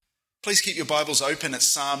Please keep your Bibles open at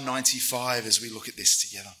Psalm 95 as we look at this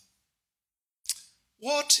together.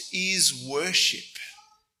 What is worship?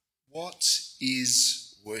 What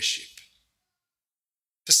is worship?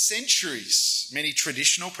 For centuries, many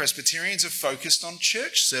traditional Presbyterians have focused on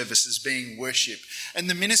church services being worship, and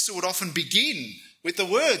the minister would often begin with the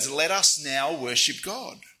words, "Let us now worship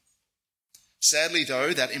God." Sadly,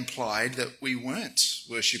 though, that implied that we weren't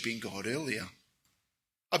worshipping God earlier.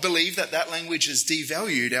 I believe that language has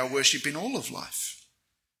devalued our worship in all of life.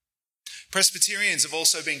 Presbyterians have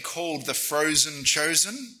also been called the frozen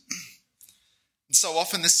chosen. And so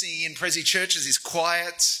often the singing in Prezi churches is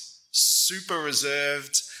quiet, super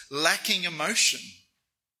reserved, lacking emotion,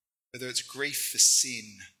 whether it's grief for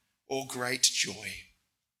sin or great joy.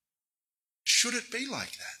 Should it be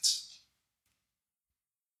like that?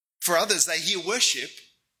 For others, they hear worship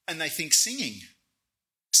and they think singing.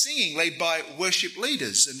 Singing led by worship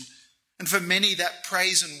leaders. And for many, that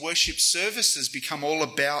praise and worship service has become all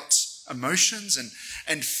about emotions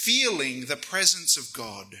and feeling the presence of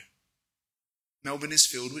God. Melbourne is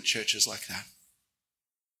filled with churches like that.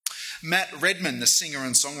 Matt Redman, the singer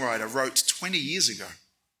and songwriter, wrote 20 years ago,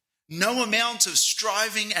 "No amount of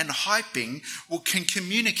striving and hyping can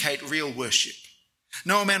communicate real worship.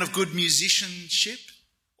 No amount of good musicianship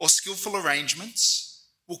or skillful arrangements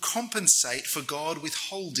will compensate for God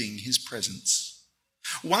withholding his presence.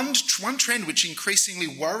 One trend which increasingly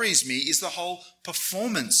worries me is the whole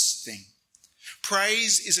performance thing.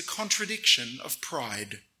 Praise is a contradiction of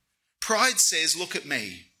pride. Pride says, 'Look at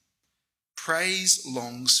me.' Praise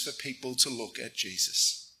longs for people to look at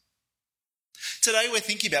Jesus." Today we're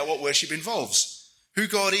thinking about what worship involves, who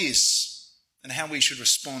God is, and how we should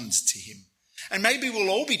respond to him. And maybe we'll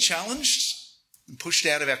all be challenged and pushed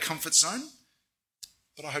out of our comfort zone,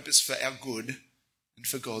 but I hope it's for our good and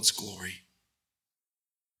for God's glory.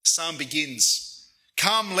 The psalm begins,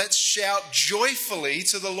 "Come, let's shout joyfully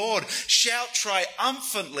to the Lord. Shout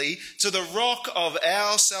triumphantly to the rock of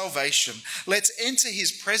our salvation. Let's enter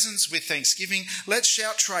his presence with thanksgiving. Let's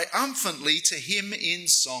shout triumphantly to him in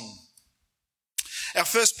song." Our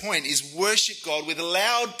first point is worship God with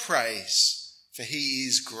loud praise, for he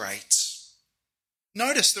is great.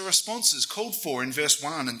 Notice the responses called for in verse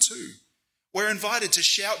 1 and 2. We're invited to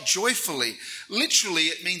shout joyfully. Literally,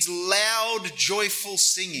 it means loud, joyful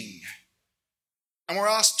singing. And we're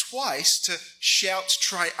asked twice to shout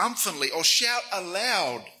triumphantly or shout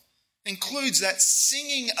aloud. Includes that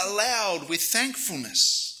singing aloud with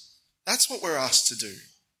thankfulness. That's what we're asked to do.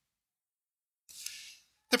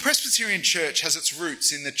 The Presbyterian Church has its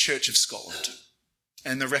roots in the Church of Scotland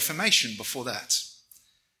and the Reformation before that.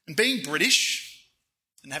 And being British,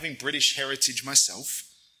 and having British heritage myself,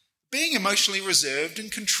 being emotionally reserved and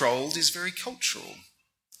controlled is very cultural.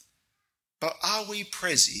 But are we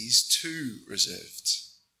Prezzies too reserved?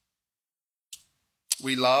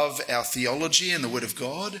 We love our theology and the Word of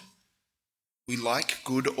God. We like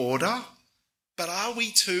good order. But are we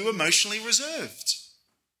too emotionally reserved?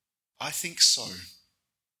 I think so.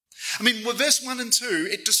 With verse 1 and 2,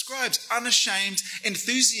 it describes unashamed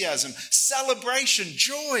enthusiasm, celebration,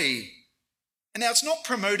 joy. And now it's not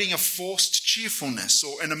promoting a forced cheerfulness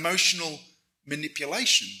or an emotional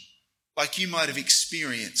manipulation like you might have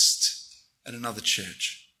experienced at another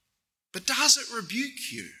church. But does it rebuke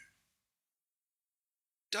you?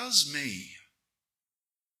 Does me?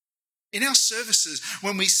 In our services,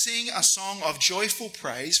 when we sing a song of joyful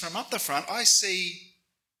praise from up the front, I see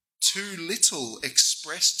too little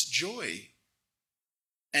expressed joy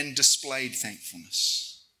and displayed thankfulness.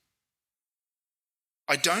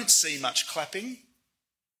 I don't see much clapping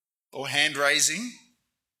or hand raising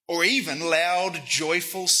or even loud,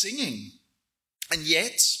 joyful singing. And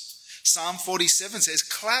yet, Psalm 47 says,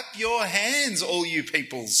 "Clap your hands, all you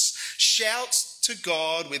peoples. Shout to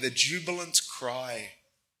God with a jubilant cry."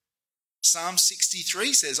 Psalm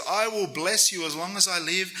 63 says, "I will bless you as long as I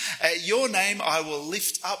live. At your name I will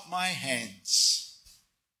lift up my hands."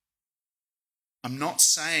 I'm not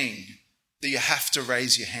saying that you have to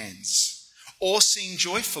raise your hands or sing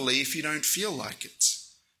joyfully if you don't feel like it.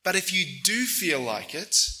 But if you do feel like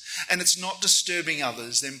it, and it's not disturbing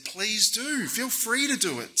others, then please do. Feel free to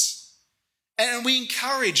do it. And we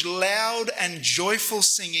encourage loud and joyful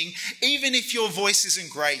singing, even if your voice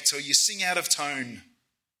isn't great or you sing out of tone.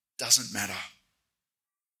 Doesn't matter.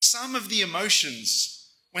 Some of the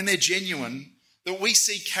emotions, when they're genuine, that we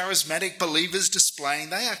see charismatic believers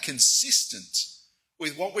displaying, they are consistent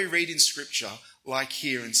with what we read in Scripture, like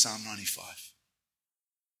here in Psalm 95.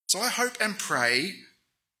 So I hope and pray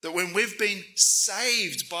that when we've been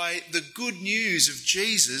saved by the good news of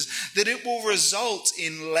Jesus, that it will result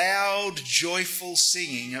in loud, joyful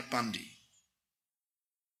singing at Bundy.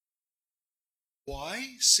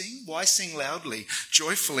 Why sing? Why sing loudly,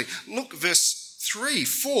 joyfully? Look, verse 3.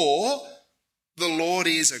 For the Lord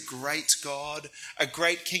is a great God, a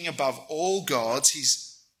great King above all gods.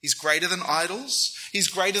 He's greater than idols. He's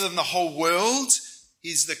greater than the whole world.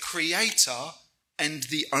 He's the creator and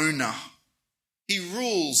the owner. He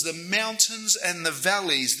rules the mountains and the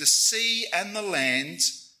valleys, the sea and the land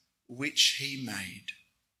which he made.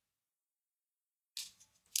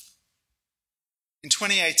 In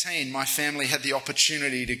 2018, my family had the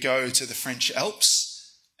opportunity to go to the French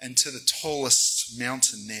Alps and to the tallest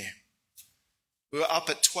mountain there. We were up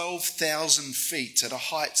at 12,000 feet at a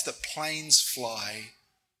height that planes fly,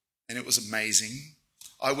 and it was amazing.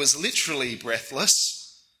 I was literally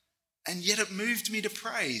breathless, and yet it moved me to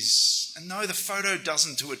praise. And no, the photo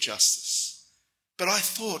doesn't do it justice. But I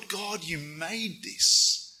thought, God, you made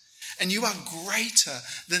this, and you are greater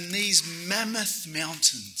than these mammoth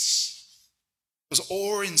mountains. It was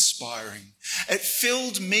awe-inspiring. It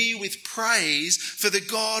filled me with praise for the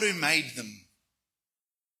God who made them.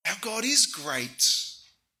 Our God is great.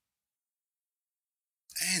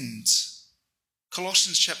 And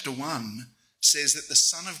Colossians chapter 1 says that the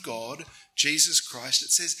Son of God, Jesus Christ, it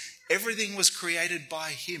says everything was created by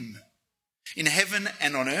him. In heaven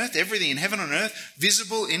and on earth, everything in heaven and on earth,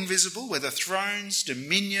 visible, invisible, whether thrones,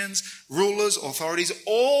 dominions, rulers, authorities,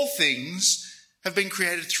 all things have been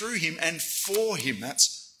created through him and for him.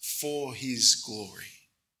 That's for his glory.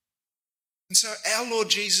 And so our Lord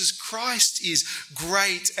Jesus Christ is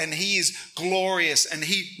great and he is glorious and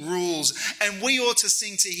he rules. And we ought to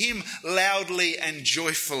sing to him loudly and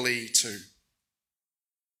joyfully too.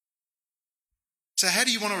 So how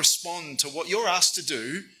do you want to respond to what you're asked to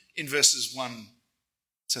do in verses 1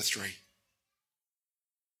 to 3?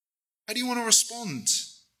 How do you want to respond?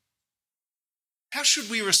 How should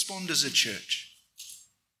we respond as a church?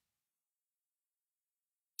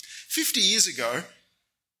 50 years ago,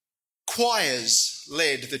 choirs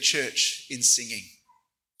led the church in singing,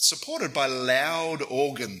 supported by loud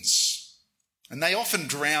organs, and they often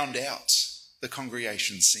drowned out the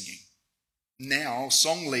congregation singing. Now,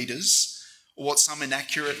 song leaders, or what some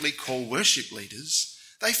inaccurately call worship leaders,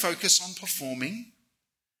 they focus on performing,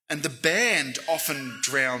 and the band often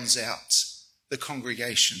drowns out the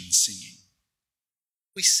congregation singing.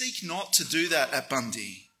 We seek not to do that at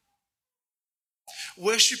Bundy.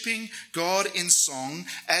 Worshipping God in song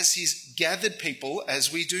as his gathered people,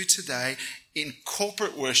 as we do today, in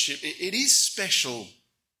corporate worship, it is special.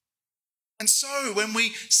 And so when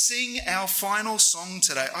we sing our final song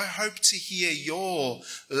today, I hope to hear your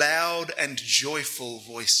loud and joyful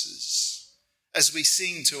voices as we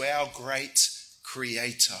sing to our great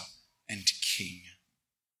Creator and King.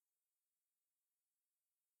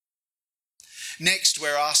 Next,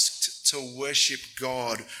 we're asked to worship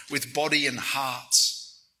God with body and heart,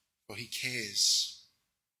 for he cares.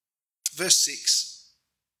 Verse 6,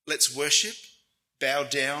 let's worship, bow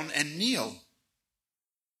down and kneel.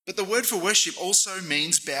 But the word for worship also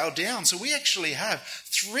means bow down. So we actually have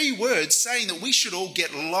 3 words saying that we should all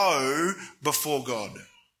get low before God.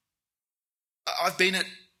 I've been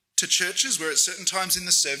to churches where at certain times in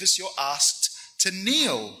the service you're asked to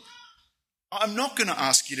kneel. I'm not going to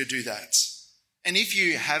ask you to do that. And if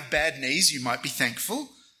you have bad knees, you might be thankful.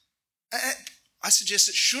 I suggest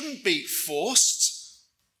it shouldn't be forced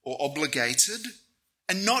or obligated,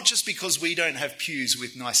 and not just because we don't have pews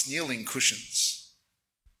with nice kneeling cushions,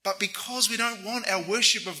 but because we don't want our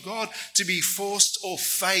worship of God to be forced or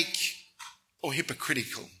fake or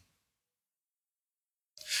hypocritical.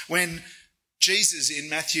 When Jesus in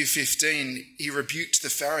Matthew 15, he rebuked the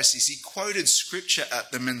Pharisees, he quoted scripture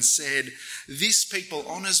at them and said, "This people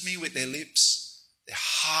honours me with their lips, their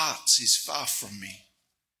heart is far from me.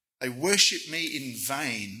 They worship me in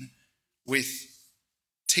vain with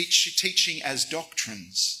teaching as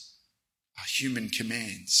doctrines are human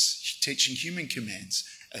commands, teaching human commands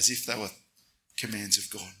as if they were commands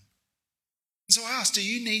of God." And so I ask, do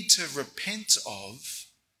you need to repent of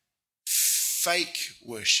fake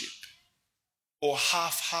worship or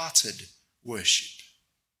half-hearted worship?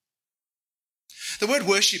 The word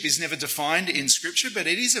worship is never defined in Scripture, but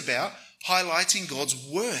it is about highlighting God's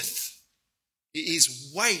worth,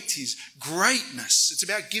 his weight, his greatness. It's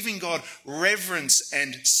about giving God reverence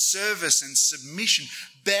and service and submission,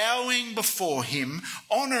 bowing before him,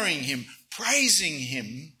 honouring him, praising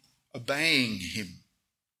him, obeying him.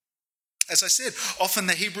 As I said, often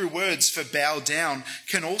the Hebrew words for bow down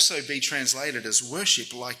can also be translated as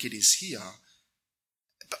worship, like it is here.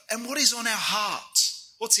 And what is on our heart?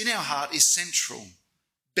 What's in our heart is central.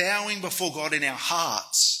 Bowing before God in our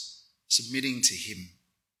hearts, submitting to him.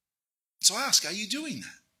 So I ask, are you doing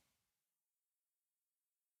that?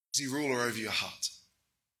 he ruler over your heart?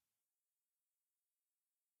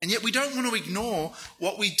 And yet we don't want to ignore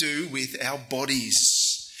what we do with our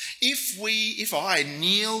bodies. If I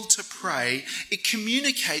kneel to pray, it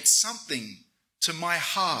communicates something to my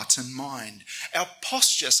heart and mind. Our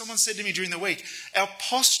posture, someone said to me during the week, our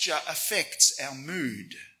posture affects our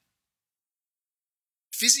mood.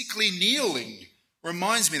 Physically kneeling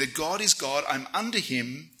reminds me that God is God, I'm under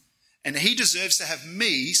him, and he deserves to have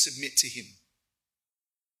me submit to him.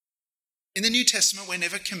 In the New Testament, we're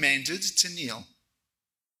never commanded to kneel.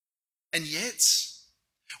 And yet,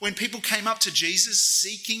 when people came up to Jesus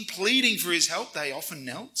seeking, pleading for his help, they often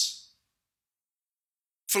knelt.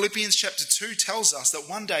 Philippians chapter 2 tells us that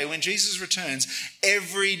one day when Jesus returns,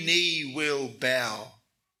 every knee will bow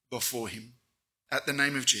before him at the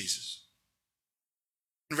name of Jesus.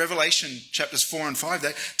 In Revelation chapters 4 and 5,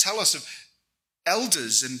 they tell us of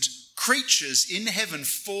elders and creatures in heaven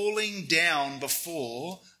falling down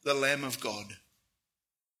before the Lamb of God,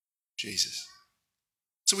 Jesus.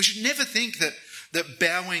 So we should never think that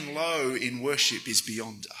bowing low in worship is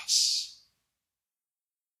beyond us.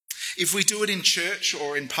 If we do it in church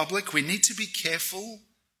or in public, we need to be careful,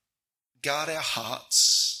 guard our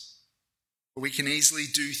hearts. We can easily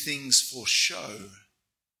do things for show.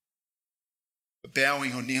 But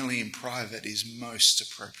bowing or kneeling in private is most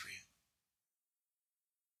appropriate.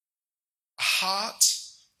 A heart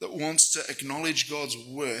that wants to acknowledge God's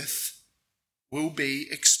worth will be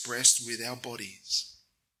expressed with our bodies.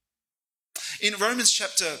 In Romans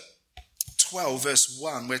chapter 12, verse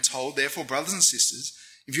 1, we're told, therefore, brothers and sisters,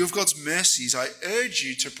 if you have God's mercies, I urge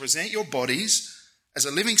you to present your bodies as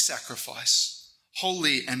a living sacrifice,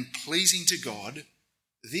 holy and pleasing to God.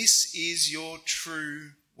 This is your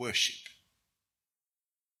true worship.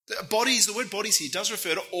 Bodies, the word bodies here does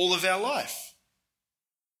refer to all of our life.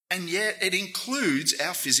 And yet it includes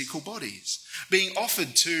our physical bodies being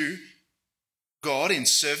offered to God in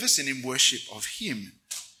service and in worship of him.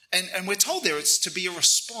 And we're told there it's to be a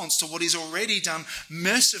response to what is already done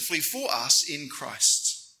mercifully for us in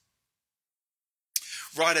Christ.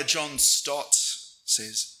 Writer John Stott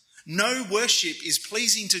says, no worship is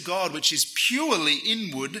pleasing to God which is purely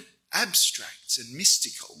inward, abstract and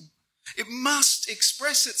mystical. It must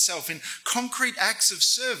express itself in concrete acts of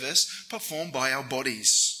service performed by our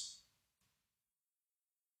bodies.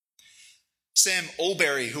 Sam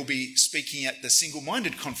Alberry, who'll be speaking at the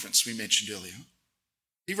Single-Minded Conference we mentioned earlier,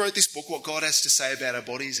 he wrote this book, What God Has to Say About Our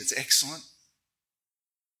Bodies. It's excellent.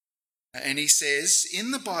 And he says,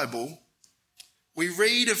 in the Bible, we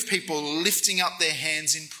read of people lifting up their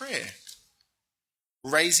hands in prayer,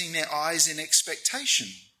 raising their eyes in expectation,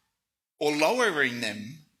 or lowering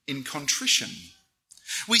them in contrition.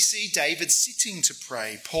 We see David sitting to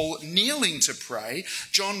pray, Paul kneeling to pray,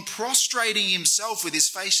 John prostrating himself with his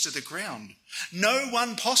face to the ground. No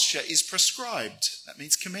one posture is prescribed. That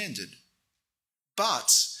means commanded.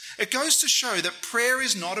 But it goes to show that prayer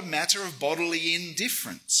is not a matter of bodily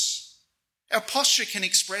indifference. Our posture can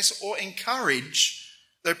express or encourage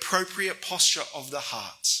the appropriate posture of the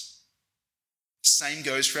heart. Same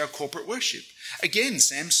goes for our corporate worship. Again,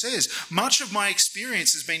 Sam says, much of my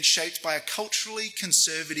experience has been shaped by a culturally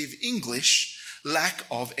conservative English lack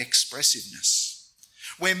of expressiveness.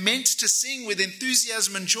 We're meant to sing with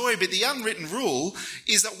enthusiasm and joy, but the unwritten rule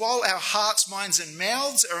is that while our hearts, minds and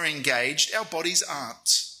mouths are engaged, our bodies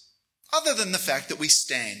aren't, other than the fact that we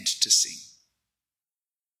stand to sing.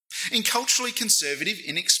 In culturally conservative,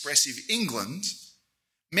 inexpressive England,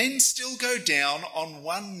 men still go down on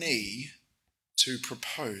one knee to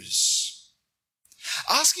propose.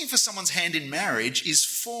 Asking for someone's hand in marriage is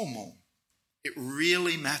formal. It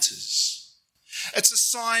really matters. It's a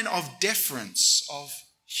sign of deference, of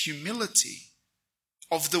humility,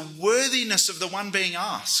 of the worthiness of the one being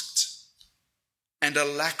asked, and a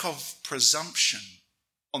lack of presumption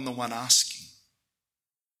on the one asking.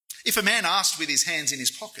 If a man asked with his hands in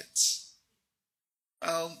his pockets,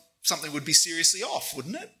 well, something would be seriously off,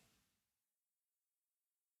 wouldn't it?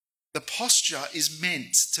 The posture is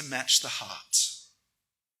meant to match the heart.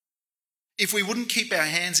 If we wouldn't keep our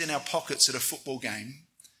hands in our pockets at a football game,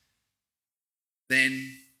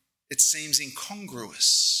 then it seems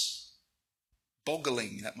incongruous,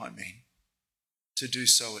 boggling, that might mean, to do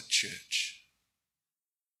so at church.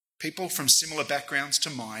 People from similar backgrounds to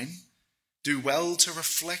mine do well to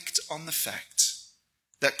reflect on the fact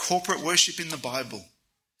that corporate worship in the Bible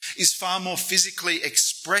is far more physically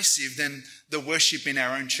expressive than the worship in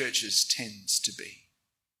our own churches tends to be.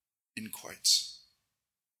 In quotes.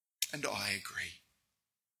 And I agree.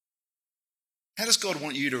 How does God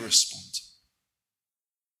want you to respond?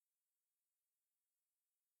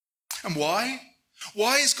 And why?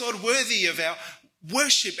 Why is God worthy of our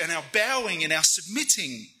worship and our bowing and our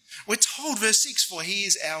submitting. We're told, verse 6, for he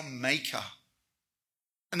is our maker.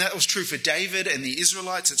 And that was true for David and the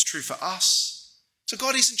Israelites. It's true for us. So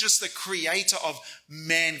God isn't just the creator of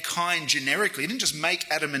mankind generically. He didn't just make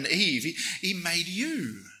Adam and Eve. He made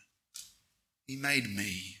you. He made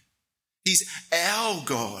me. He's our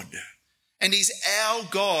God. And he's our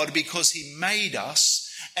God because he made us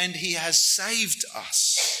and he has saved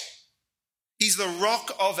us. He's the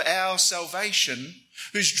rock of our salvation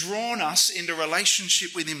who's drawn us into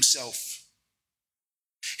relationship with himself.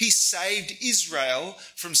 He saved Israel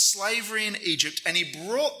from slavery in Egypt and he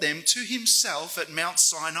brought them to himself at Mount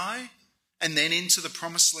Sinai and then into the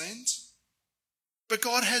promised land. But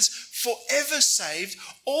God has forever saved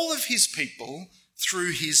all of his people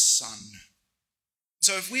through his Son.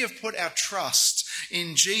 So if we have put our trust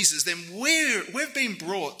in Jesus, then we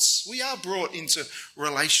are brought into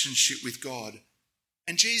relationship with God.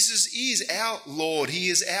 And Jesus is our Lord. He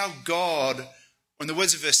is our God. In the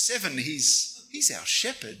words of verse 7, he's our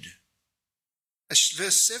shepherd. As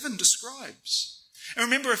verse 7 describes. And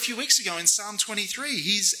remember a few weeks ago in Psalm 23,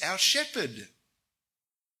 he's our shepherd.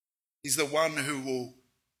 He's the one who will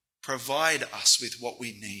provide us with what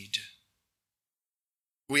we need.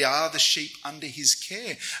 We are the sheep under his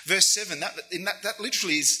care. Verse 7, that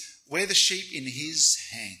literally is we're the sheep in his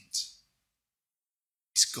hand.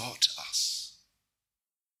 He's got us.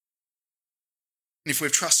 And if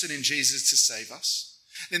we've trusted in Jesus to save us,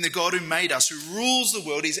 then the God who made us, who rules the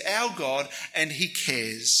world, is our God and he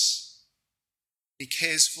cares. He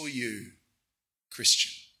cares for you,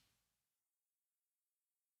 Christian.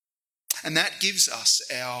 And that gives us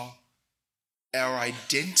our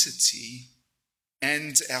identity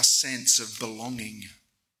and our sense of belonging.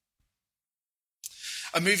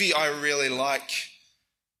 A movie I really like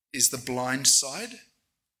is The Blind Side.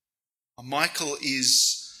 Michael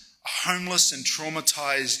is a homeless and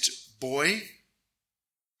traumatized boy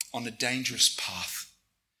on a dangerous path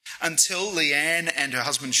until Leanne and her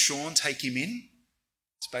husband Sean take him in.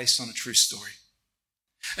 It's based on a true story.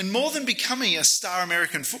 And more than becoming a star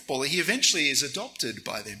American footballer, he eventually is adopted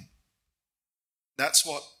by them. That's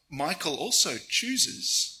what Michael also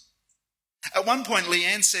chooses. At one point,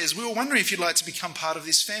 Leanne says, we were wondering if you'd like to become part of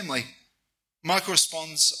this family. Michael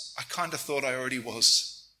responds, I kind of thought I already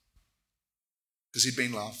was. Because he'd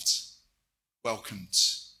been loved, welcomed,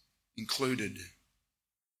 included.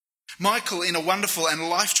 Michael, in a wonderful and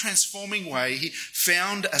life-transforming way, he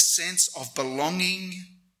found a sense of belonging,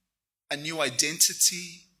 a new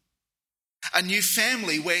identity, a new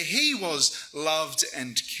family where he was loved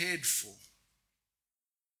and cared for.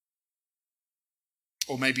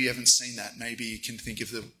 Or maybe you haven't seen that. Maybe you can think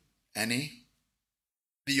of Annie,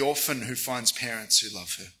 the orphan who finds parents who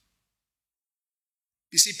love her.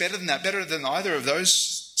 You see, better than that, better than either of those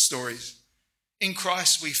stories. In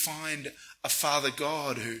Christ we find a Father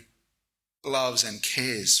God who loves and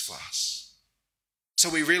cares for us. So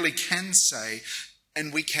we really can say,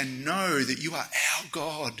 and we can know that you are our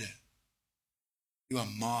God. You are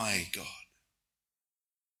my God.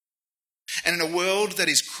 And in a world that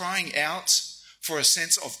is crying out for a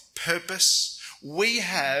sense of purpose, we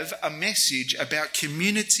have a message about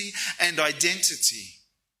community and identity.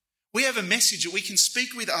 We have a message that we can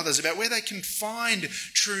speak with others about where they can find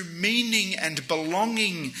true meaning and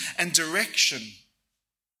belonging and direction.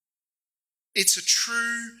 It's a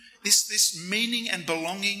true, this meaning and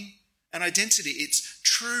belonging and identity, it's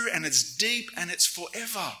true and it's deep and it's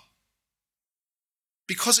forever.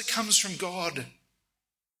 Because it comes from God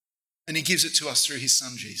and he gives it to us through his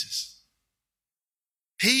Son, Jesus.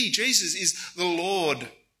 He, Jesus, is the Lord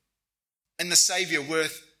and the Saviour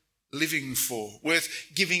worth living for, worth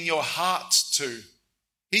giving your heart to.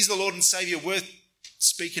 He's the Lord and Saviour worth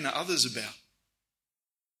speaking to others about.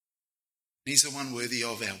 He's the one worthy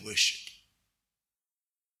of our worship.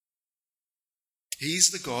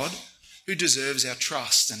 He's the God who deserves our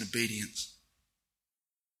trust and obedience.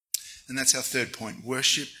 And that's our third point.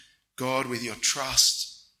 Worship God with your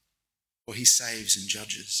trust, for he saves and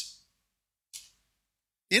judges.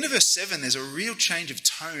 At the end of verse 7, there's a real change of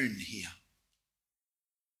tone here.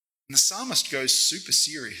 And the psalmist goes super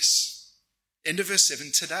serious. End of verse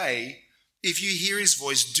 7, today, if you hear his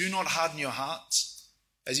voice, do not harden your hearts,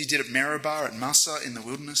 as you did at Meribah, at Massah in the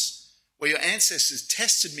wilderness, where your ancestors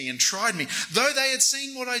tested me and tried me, though they had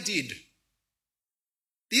seen what I did.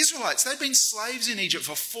 The Israelites, they'd been slaves in Egypt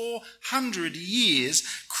for 400 years,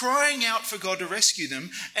 crying out for God to rescue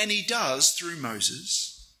them, and he does through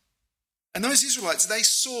Moses. And those Israelites, they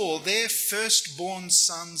saw their firstborn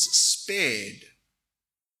sons spared,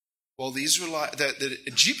 while the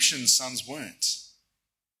Egyptian sons weren't.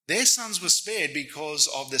 Their sons were spared because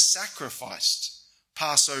of the sacrifice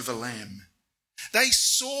Passover lamb. They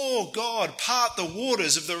saw God part the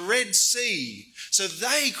waters of the Red Sea so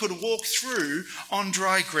they could walk through on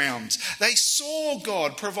dry ground. They saw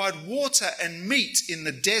God provide water and meat in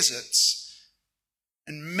the deserts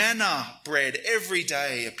and manna bread every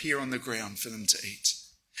day appear on the ground for them to eat.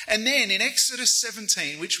 And then in Exodus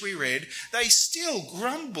 17, which we read, they still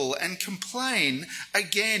grumble and complain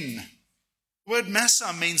again. The word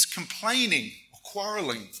Massah means complaining or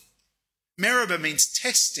quarrelling. Meribah means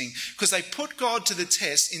testing, because they put God to the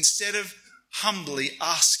test instead of humbly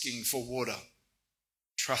asking for water,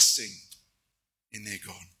 trusting in their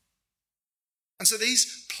God. And so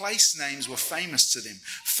these place names were famous to them,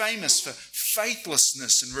 famous for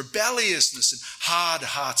faithlessness and rebelliousness and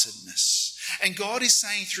hard-heartedness. And God is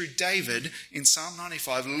saying through David in Psalm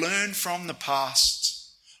 95, learn from the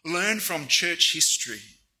past, learn from church history.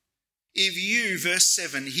 If you, verse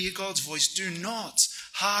 7, hear God's voice, do not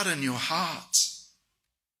harden your heart.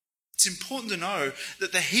 It's important to know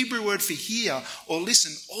that the Hebrew word for hear or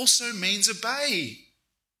listen also means obey.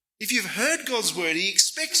 If you've heard God's word, he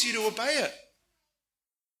expects you to obey it.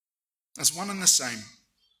 That's one and the same.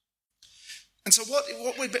 And so what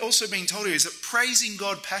we're also being told here is that praising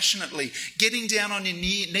God passionately, getting down on your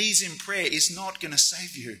knees in prayer is not going to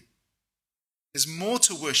save you. There's more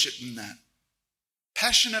to worship than that.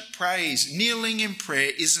 Passionate praise, kneeling in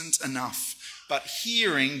prayer isn't enough. But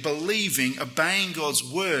hearing, believing, obeying God's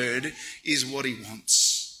word is what he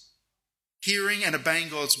wants. Hearing and obeying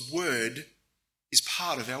God's word is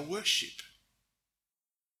part of our worship.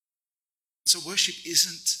 So worship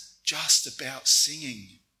isn't just about singing.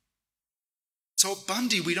 So at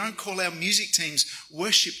Bundy, we don't call our music teams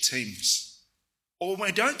worship teams. Or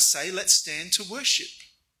we don't say, let's stand to worship.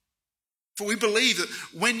 For we believe that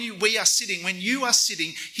when you are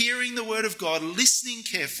sitting, hearing the word of God, listening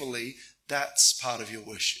carefully, that's part of your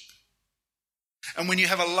worship. And when you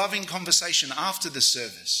have a loving conversation after the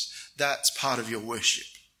service, that's part of your worship.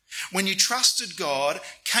 When you trusted God,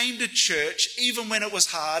 came to church, even when it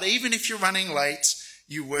was hard, even if you're running late,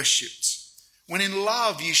 you worshipped. When in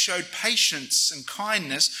love you showed patience and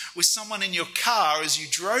kindness with someone in your car as you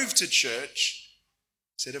drove to church,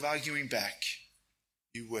 instead of arguing back,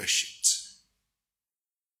 you worshipped.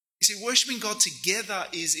 You see, worshipping God together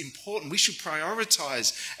is important. We should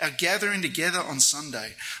prioritise our gathering together on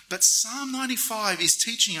Sunday. But Psalm 95 is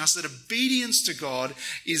teaching us that obedience to God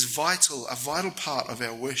is vital, a vital part of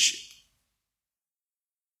our worship.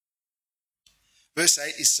 Verse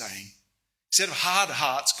 8 is saying, instead of hard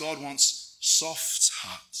hearts, God wants soft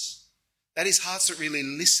hearts. That is, hearts that really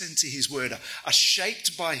listen to his word, are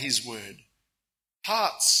shaped by his word.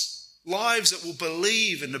 Hearts, lives that will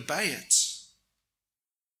believe and obey it.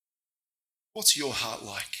 What's your heart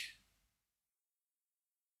like?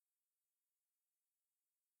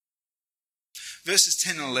 Verses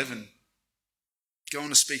 10 and 11 go on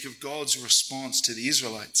to speak of God's response to the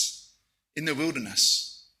Israelites in the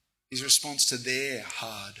wilderness, his response to their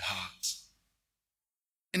hard heart.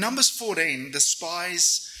 In Numbers 14, the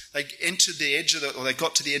spies, they got to the edge of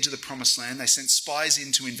the promised land. They sent spies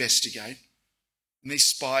in to investigate. And these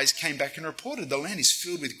spies came back and reported the land is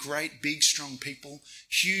filled with great, big, strong people,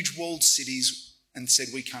 huge walled cities, and said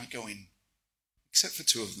we can't go in, except for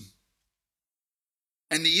 2 of them.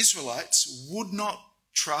 And the Israelites would not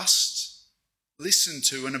trust, listen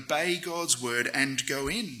to, and obey God's word and go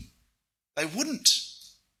in. They wouldn't.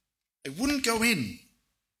 They wouldn't go in.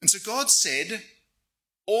 And so God said,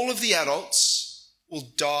 all of the adults will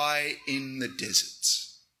die in the desert.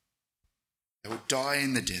 They will die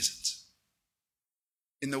in the desert.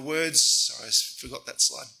 In the words, sorry, I forgot that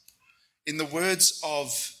slide. In the words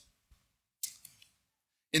of,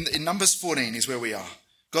 in Numbers 14 is where we are.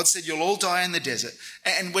 God said, you'll all die in the desert.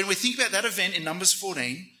 And when we think about that event in Numbers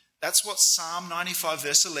 14, that's what Psalm 95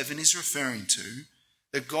 verse 11 is referring to.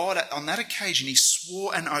 That God, on that occasion, he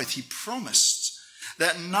swore an oath. He promised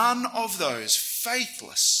that none of those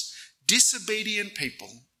faithless, disobedient people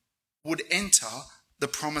would enter the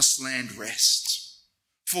promised land rest.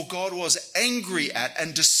 For God was angry at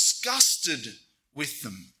and disgusted with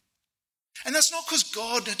them. And that's not because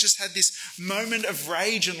God just had this moment of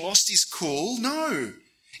rage and lost his cool. No.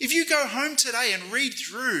 If you go home today and read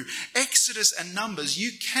through Exodus and Numbers,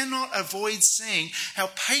 you cannot avoid seeing how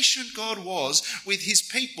patient God was with his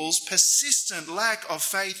people's persistent lack of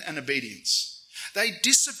faith and obedience. They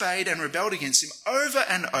disobeyed and rebelled against him over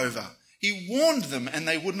and over. He warned them and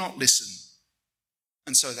they would not listen.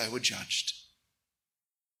 And so they were judged.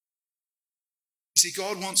 You see,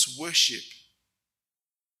 God wants worship,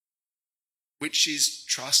 which is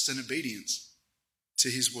trust and obedience to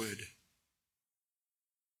his word.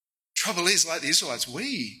 Trouble is, like the Israelites,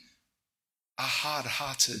 we are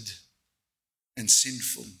hard-hearted and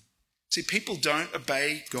sinful. See, people don't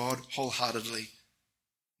obey God wholeheartedly.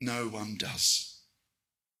 No one does.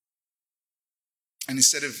 And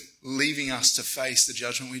instead of leaving us to face the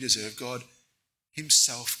judgment we deserve, God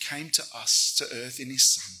himself came to us, to earth, in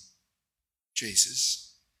his Son,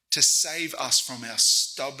 Jesus, to save us from our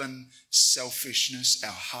stubborn selfishness,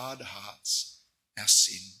 our hard hearts, our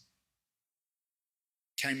sin.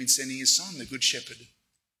 He came in sending his Son, the Good Shepherd.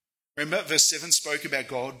 Remember, verse 7 spoke about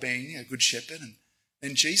God being a good shepherd, and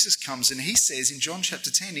then Jesus comes and he says in John chapter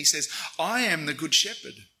 10, he says, I am the good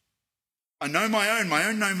shepherd. I know my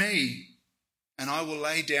own know me, and I will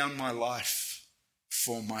lay down my life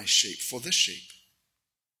for my sheep, for the sheep.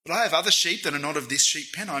 But I have other sheep that are not of this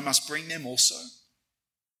sheep pen. I must bring them also.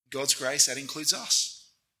 God's grace, that includes us.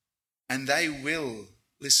 And they will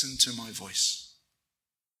listen to my voice.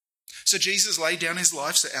 So Jesus laid down his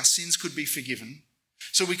life so our sins could be forgiven,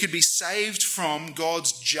 so we could be saved from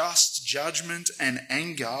God's just judgment and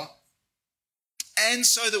anger, and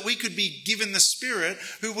so that we could be given the Spirit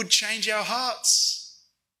who would change our hearts,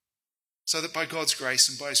 so that by God's grace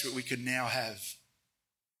and by his Spirit we could now have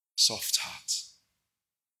soft hearts,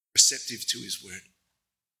 receptive to his word.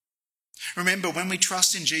 Remember, when we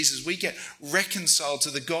trust in Jesus, we get reconciled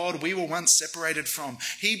to the God we were once separated from.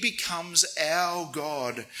 He becomes our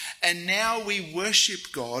God, and now we worship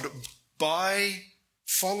God by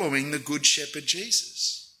following the Good Shepherd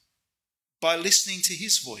Jesus, by listening to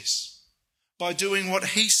his voice, by doing what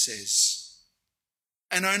he says.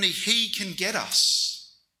 And only he can get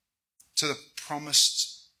us to the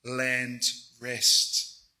promised land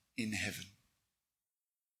rest in heaven.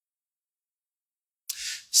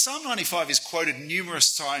 Psalm 95 is quoted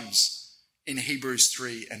numerous times in Hebrews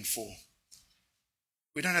 3 and 4.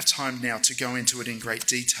 We don't have time now to go into it in great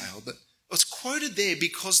detail, but it's quoted there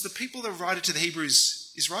because the people the writer to the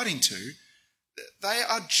Hebrews is writing to, they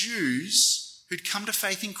are Jews who'd come to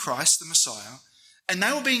faith in Christ, the Messiah, and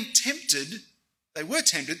they were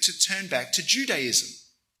tempted to turn back to Judaism.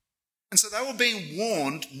 And so they were being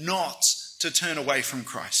warned not to turn away from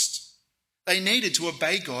Christ. They needed to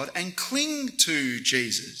obey God and cling to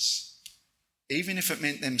Jesus, even if it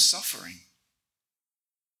meant them suffering.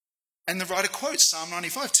 And the writer quotes Psalm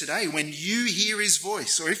 95 today, when you hear his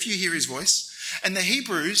voice, or if you hear his voice. And the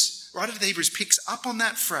writer to the Hebrews picks up on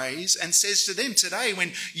that phrase and says to them today,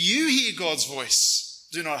 when you hear God's voice,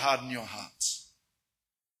 do not harden your hearts.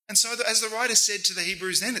 And so as the writer said to the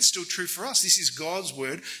Hebrews then, it's still true for us. This is God's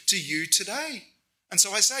word to you today. And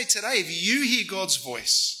so I say today, if you hear God's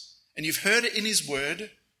voice and you've heard it in his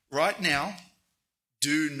word right now,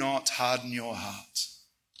 do not harden your heart.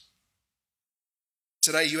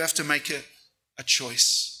 Today you have to make a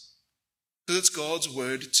choice, because it's God's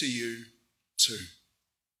word to you too.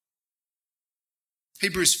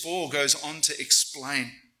 Hebrews 4 goes on to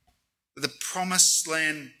explain that the promised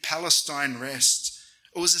land, Palestine rest,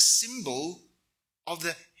 it was a symbol of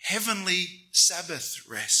the heavenly Sabbath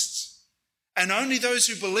rest. And only those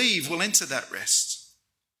who believe will enter that rest.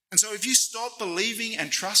 And so if you stop believing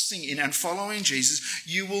and trusting in and following Jesus,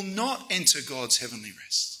 you will not enter God's heavenly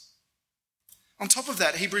rest. On top of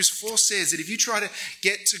that, Hebrews 4 says that if you try to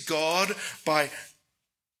get to God by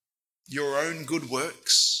your own good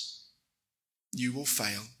works, you will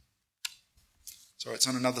fail. Sorry, it's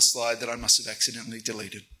on another slide that I must have accidentally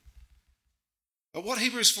deleted. But what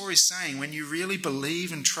Hebrews 4 is saying, when you really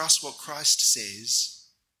believe and trust what Christ says,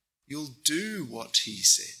 you'll do what he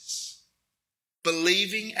says.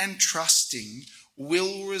 Believing and trusting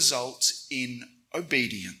will result in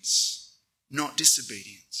obedience, not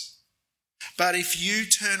disobedience. But if you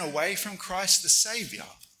turn away from Christ the Saviour,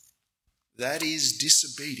 that is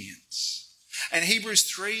disobedience. And Hebrews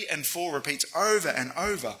 3 and 4 repeats over and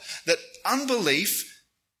over that unbelief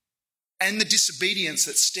and the disobedience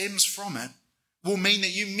that stems from it will mean that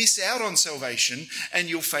you miss out on salvation and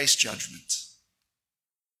you'll face judgment.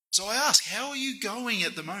 So I ask, how are you going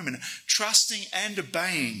at the moment, trusting and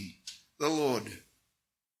obeying the Lord?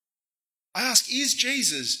 I ask, is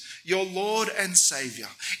Jesus your Lord and Saviour?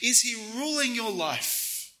 Is he ruling your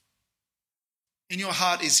life? In your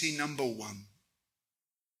heart, is he number one?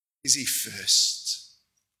 Is he first?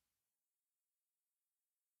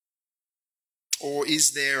 Or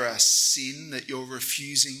is there a sin that you're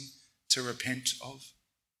refusing to repent of?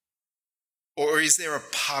 Or is there a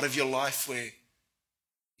part of your life where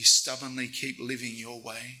you stubbornly keep living your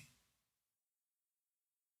way?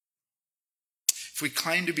 If we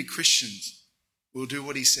claim to be Christians, we'll do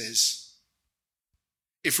what he says.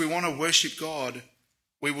 If we want to worship God,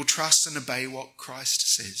 we will trust and obey what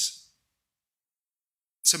Christ says.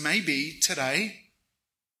 So maybe tonight,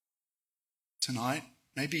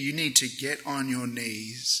 maybe you need to get on your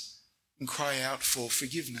knees and cry out for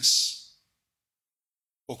forgiveness,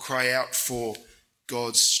 or cry out for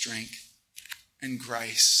God's strength and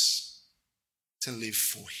grace to live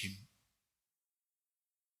for him.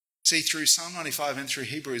 See, through Psalm 95 and through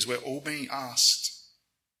Hebrews, we're all being asked,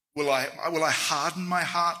 will I harden my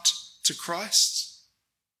heart to Christ,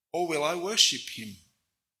 or will I worship him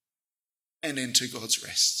and enter God's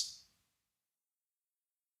rest?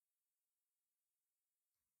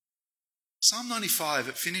 Psalm 95,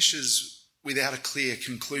 it finishes without a clear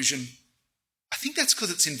conclusion. I think that's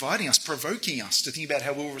because it's inviting us, provoking us to think about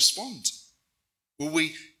how we'll respond. Will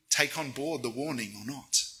we take on board the warning or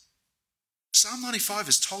not? Psalm 95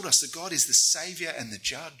 has told us that God is the Saviour and the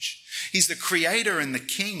Judge. He's the Creator and the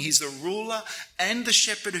King. He's the ruler and the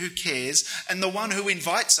shepherd who cares, and the one who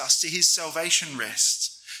invites us to his salvation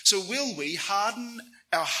rest. So will we harden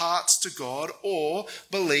our hearts to God or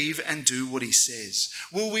believe and do what he says?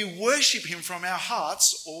 Will we worship him from our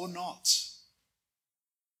hearts or not?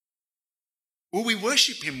 Will we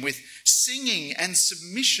worship him with singing and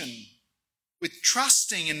submission, with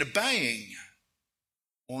trusting and obeying,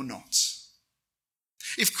 or not?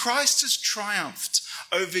 If Christ has triumphed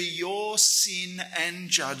over your sin and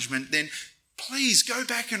judgment, then please go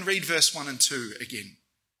back and read verse 1 and 2 again.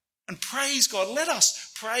 And praise God. Let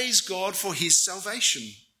us praise God for his salvation.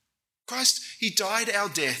 Christ, he died our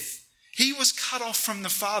death. He was cut off from the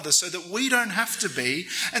Father so that we don't have to be.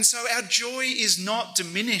 And so our joy is not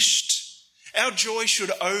diminished. Our joy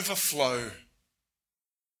should overflow.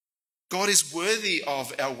 God is worthy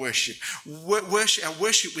of our worship. Our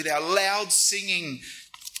worship with our loud singing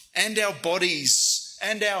and our bodies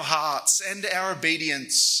and our hearts and our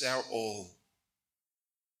obedience, our all.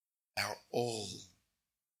 Our all.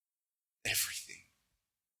 Everything.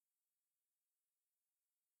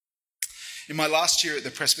 In my last year at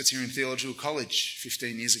the Presbyterian Theological College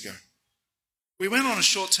 15 years ago, we went on a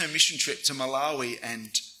short-term mission trip to Malawi and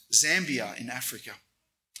Zambia in Africa.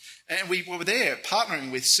 And we were there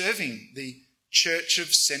partnering with serving the Church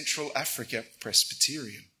of Central Africa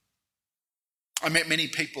Presbyterian. I met many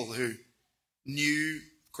people who knew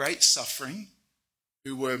great suffering,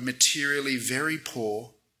 who were materially very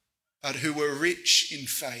poor, but who were rich in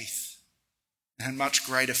faith and had much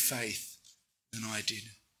greater faith than I did.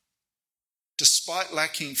 Despite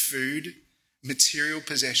lacking food, material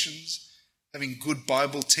possessions, having good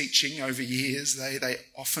Bible teaching over years, they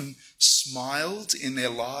often smiled in their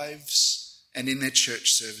lives and in their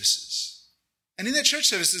church services. And in their church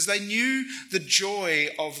services, they knew the joy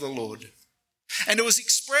of the Lord. And it was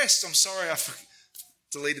expressed, I'm sorry I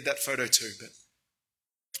deleted that photo too, but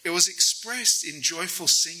it was expressed in joyful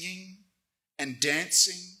singing and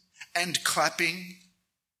dancing and clapping.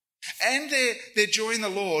 And their joy in the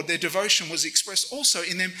Lord, their devotion was expressed also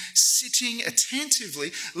in them sitting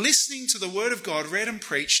attentively, listening to the word of God read and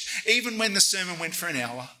preached, even when the sermon went for an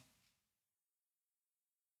hour.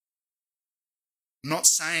 I'm not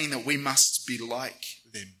saying that we must be like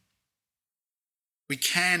them. We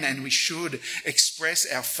can and we should express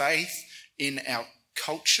our faith in our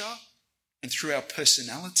culture and through our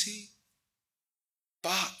personality.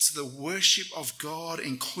 But the worship of God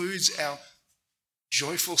includes our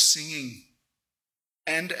joyful singing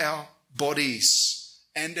and our bodies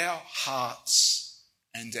and our hearts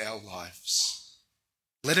and our lives.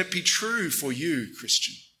 Let it be true for you,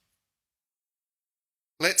 Christian.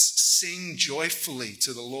 Let's sing joyfully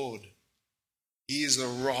to the Lord. He is the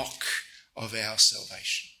rock of our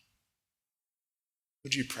salvation.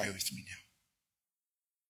 Would you pray with me now?